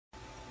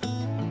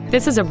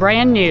This is a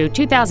brand new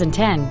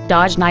 2010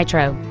 Dodge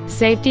Nitro.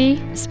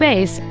 Safety,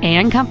 space,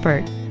 and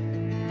comfort.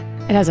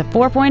 It has a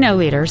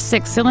 4.0-liter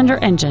six-cylinder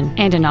engine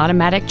and an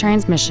automatic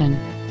transmission.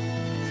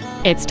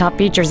 Its top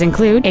features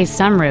include a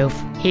sunroof,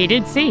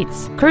 heated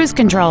seats, cruise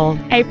control,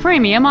 a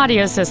premium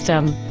audio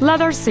system,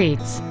 leather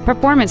seats,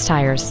 performance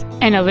tires,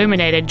 an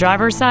illuminated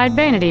driver's side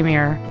vanity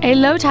mirror, a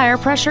low tire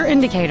pressure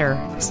indicator,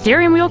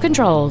 steering wheel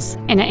controls,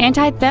 and an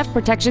anti-theft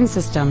protection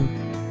system.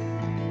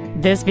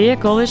 This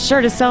vehicle is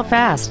sure to sell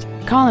fast.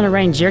 Call and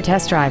arrange your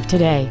test drive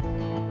today.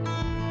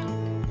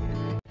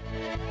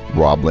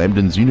 Rob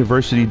Lambdin's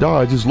University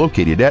Dodge is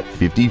located at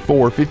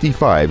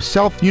 5455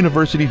 South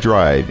University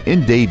Drive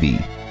in Davie.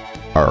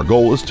 Our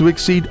goal is to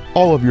exceed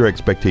all of your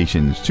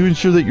expectations to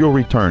ensure that you'll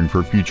return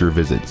for future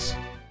visits.